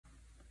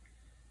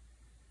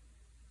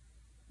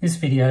This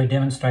video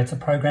demonstrates a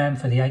program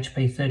for the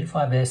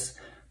HP35S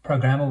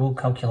programmable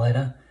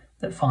calculator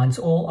that finds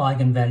all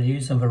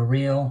eigenvalues of a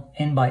real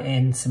n by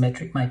n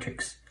symmetric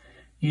matrix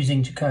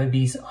using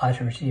Jacobi's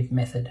iterative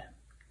method.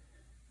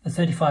 The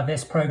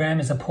 35S program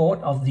is a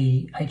port of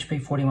the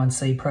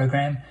HP41C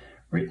program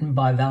written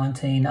by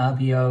Valentin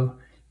Albillo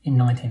in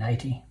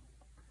 1980.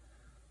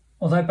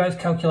 Although both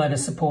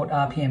calculators support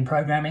RPM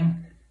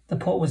programming, the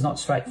port was not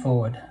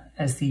straightforward,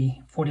 as the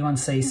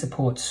 41C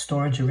supports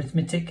storage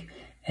arithmetic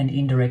and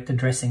indirect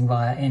addressing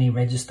via any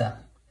register,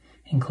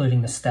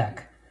 including the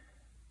stack,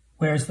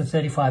 whereas the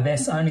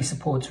 35S only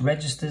supports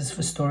registers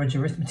for storage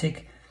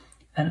arithmetic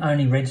and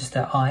only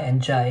register I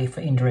and J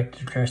for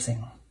indirect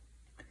addressing.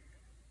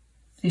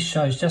 This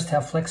shows just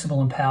how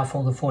flexible and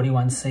powerful the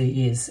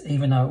 41C is,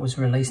 even though it was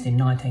released in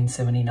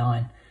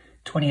 1979,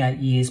 28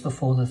 years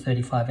before the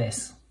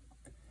 35S.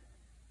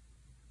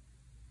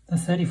 The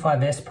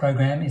 35S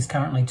program is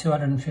currently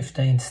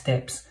 215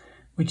 steps,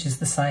 which is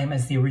the same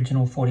as the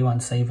original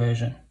 41C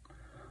version.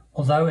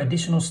 Although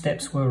additional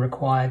steps were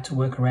required to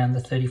work around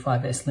the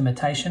 35S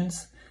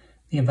limitations,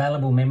 the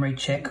available memory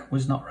check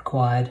was not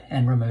required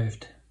and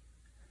removed.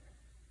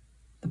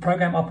 The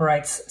program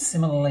operates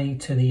similarly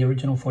to the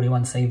original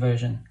 41C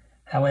version.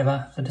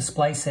 However, the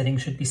display setting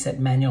should be set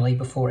manually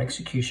before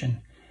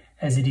execution,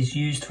 as it is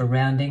used for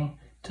rounding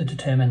to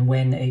determine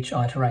when each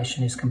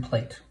iteration is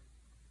complete.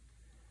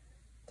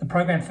 The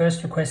program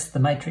first requests the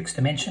matrix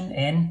dimension,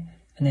 n,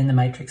 and then the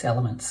matrix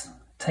elements,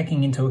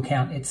 taking into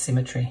account its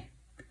symmetry.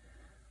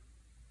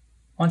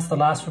 Once the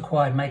last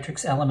required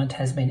matrix element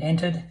has been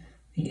entered,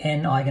 the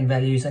n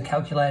eigenvalues are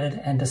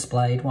calculated and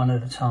displayed one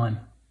at a time.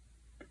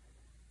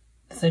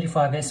 The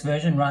 35S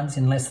version runs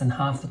in less than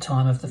half the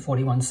time of the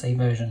 41C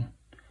version,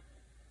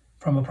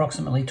 from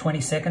approximately 20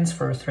 seconds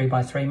for a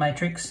 3x3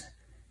 matrix,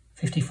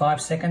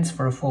 55 seconds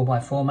for a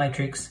 4x4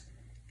 matrix,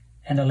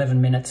 and 11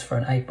 minutes for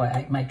an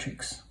 8x8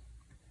 matrix.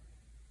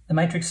 The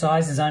matrix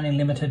size is only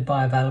limited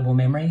by available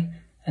memory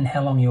and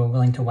how long you are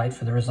willing to wait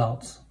for the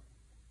results.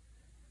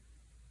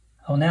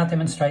 I will now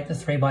demonstrate the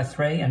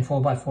 3x3 and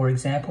 4x4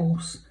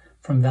 examples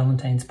from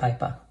Valentin's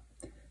paper.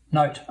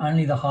 Note,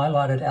 only the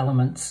highlighted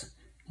elements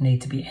need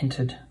to be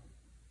entered.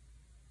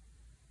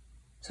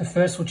 So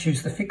first we'll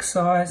choose the fixed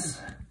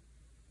size,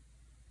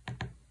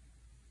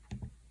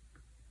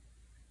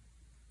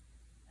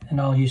 and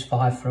I'll use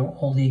 5 for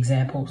all the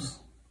examples.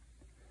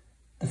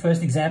 The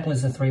first example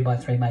is a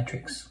 3x3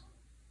 matrix.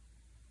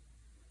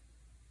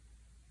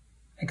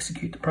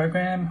 Execute the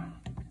program,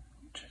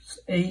 which is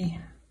E,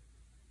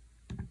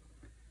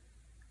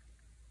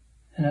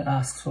 and it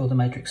asks for the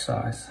matrix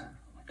size.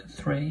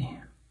 3,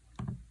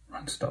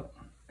 run stop.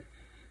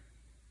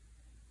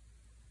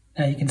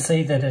 Now you can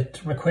see that it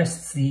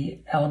requests the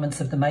elements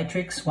of the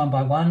matrix one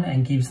by one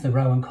and gives the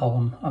row and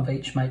column of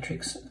each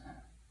matrix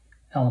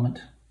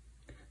element.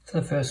 So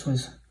the first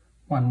was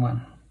 1,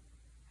 1.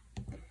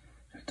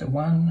 So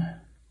 1,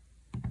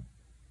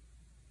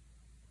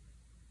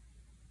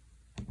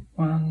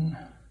 1,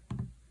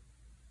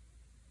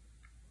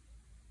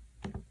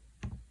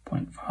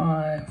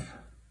 0.5,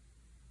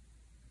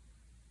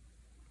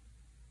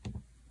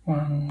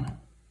 1,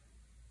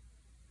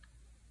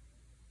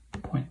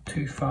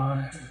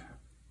 0.25,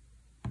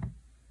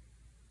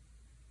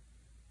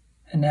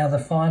 and now the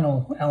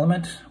final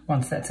element,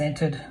 once that's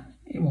entered,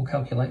 it will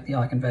calculate the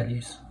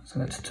eigenvalues. So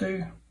that's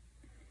 2.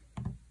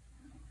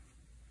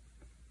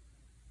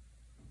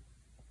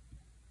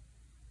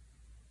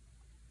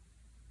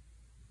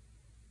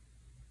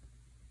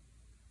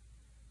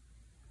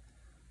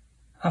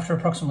 After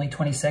approximately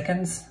 20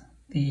 seconds,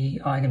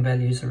 the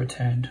eigenvalues are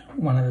returned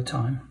one at a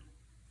time.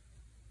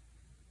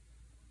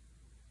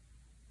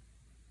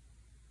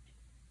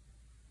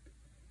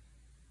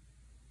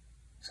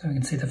 So we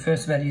can see the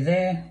first value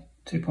there,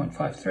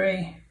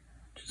 2.53,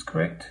 which is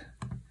correct.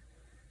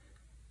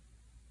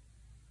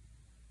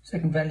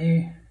 Second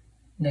value,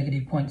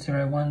 negative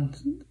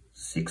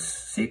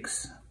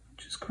 0.0166,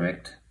 which is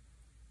correct.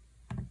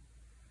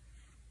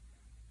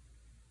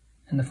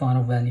 And the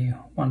final value,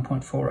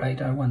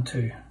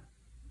 1.48012,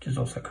 which is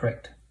also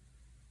correct.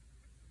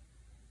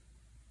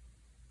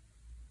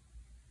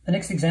 The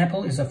next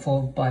example is a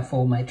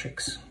 4x4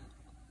 matrix.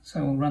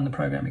 So we'll run the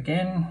program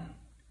again,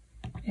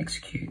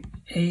 execute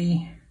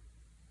E,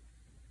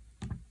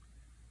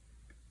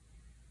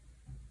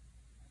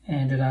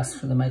 and it asks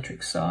for the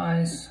matrix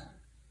size,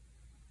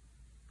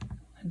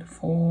 and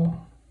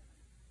 4,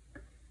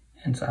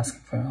 and it's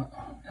asking for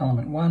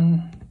element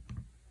 1,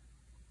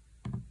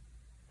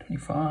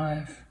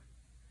 25,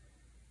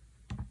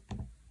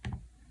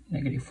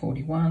 negative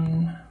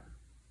 41,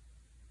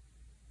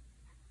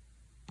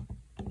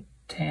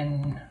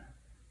 10,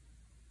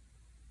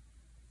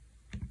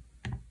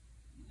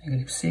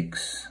 negative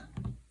 6,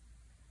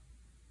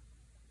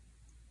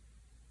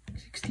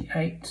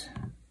 68,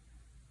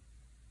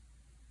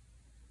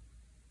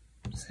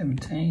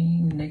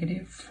 17,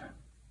 negative,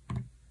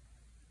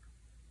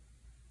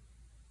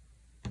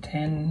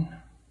 10,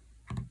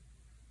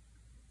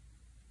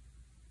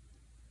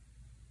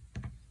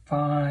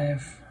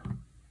 5,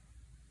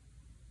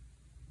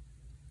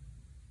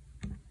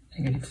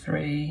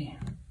 -3.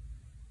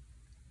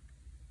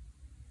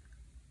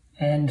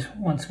 And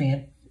once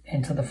we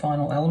enter the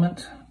final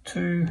element,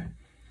 2,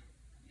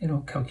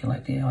 it'll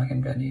calculate the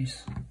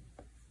eigenvalues.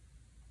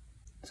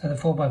 So the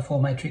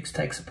 4x4 matrix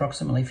takes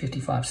approximately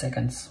 55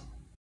 seconds.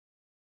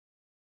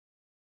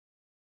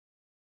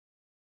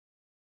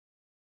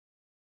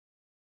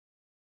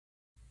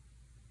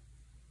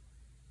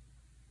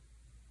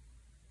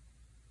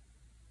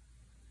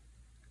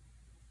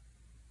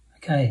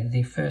 Okay,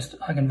 the first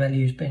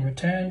eigenvalue has been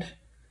returned,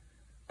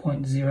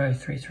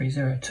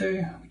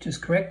 0.03302, which is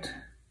correct.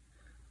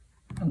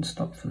 Run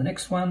stop for the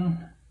next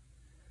one,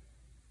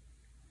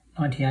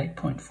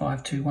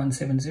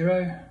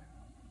 98.52170,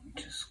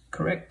 which is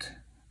correct.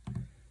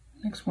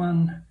 Next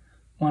one,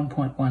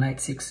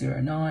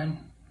 1.18609,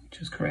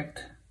 which is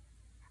correct.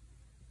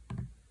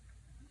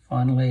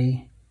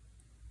 Finally,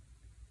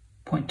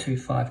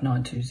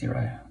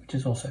 0.25920, which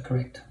is also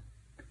correct.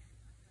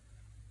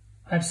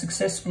 I have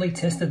successfully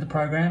tested the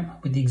program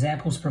with the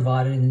examples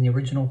provided in the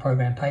original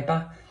program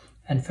paper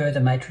and further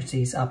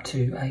matrices up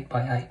to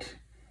 8x8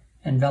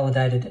 and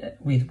validated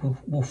with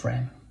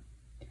Wolfram.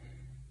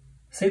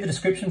 See the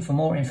description for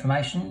more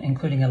information,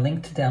 including a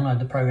link to download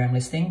the program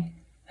listing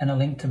and a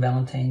link to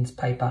Valentin's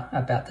paper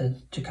about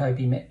the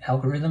Jacobi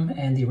algorithm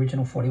and the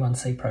original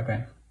 41C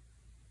program.